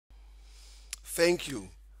Thank you.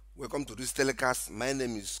 Welcome to this telecast. My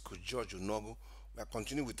name is Coach George Onogo. We are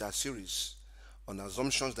continuing with our series on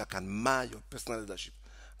assumptions that can mar your personal leadership.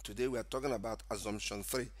 Today we are talking about assumption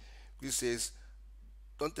 3, which says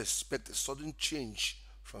don't expect a sudden change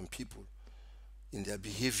from people in their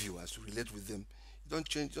behavior as you relate with them. Don't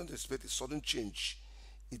expect a sudden change.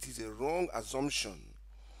 It is a wrong assumption.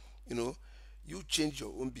 You know, you change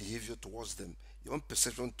your own behavior towards them, your own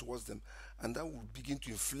perception towards them, and that will begin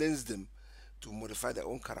to influence them to modify their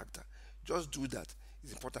own character. Just do that.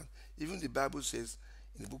 It's important. Even the Bible says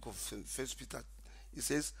in the book of First Peter, it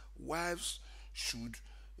says wives should,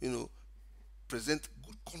 you know, present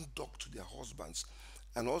good conduct to their husbands,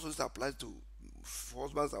 and also this applies to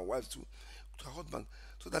husbands and wives to husbands,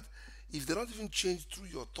 so that if they don't even change through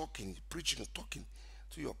your talking, preaching, and talking,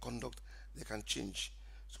 through your conduct, they can change.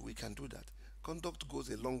 So we can do that. Conduct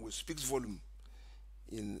goes a long way, speaks volume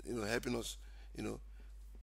in helping us,